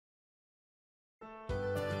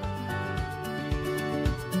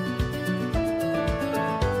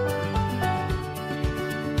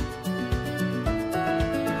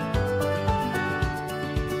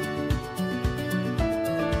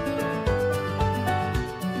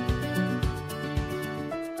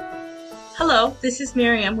Hello, this is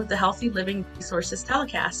Myriam with the Healthy Living Resources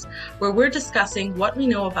telecast, where we're discussing what we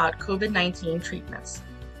know about COVID-19 treatments.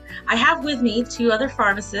 I have with me two other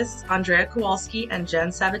pharmacists, Andrea Kowalski and Jen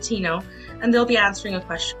Sabatino, and they'll be answering a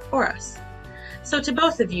question for us. So to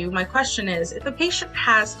both of you, my question is, if a patient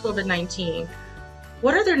has COVID-19,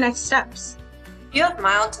 what are their next steps? If you have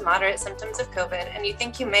mild to moderate symptoms of COVID and you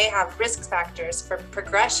think you may have risk factors for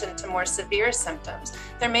progression to more severe symptoms,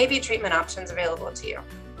 there may be treatment options available to you.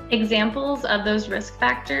 Examples of those risk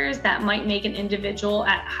factors that might make an individual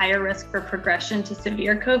at higher risk for progression to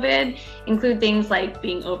severe COVID include things like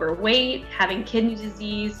being overweight, having kidney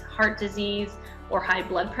disease, heart disease, or high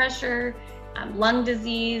blood pressure, lung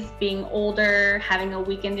disease, being older, having a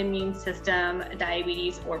weakened immune system,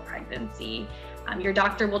 diabetes, or pregnancy. Your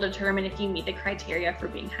doctor will determine if you meet the criteria for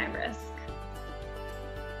being high risk.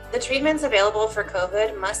 The treatments available for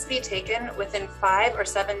COVID must be taken within 5 or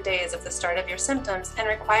 7 days of the start of your symptoms and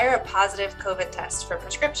require a positive COVID test for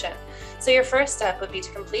prescription. So your first step would be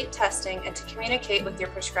to complete testing and to communicate with your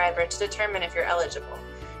prescriber to determine if you're eligible.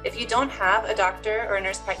 If you don't have a doctor or a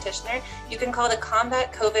nurse practitioner, you can call the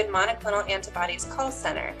Combat COVID Monoclonal Antibodies call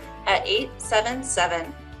center at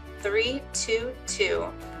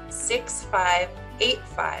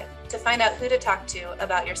 877-322-6585 to find out who to talk to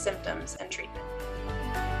about your symptoms and treatment.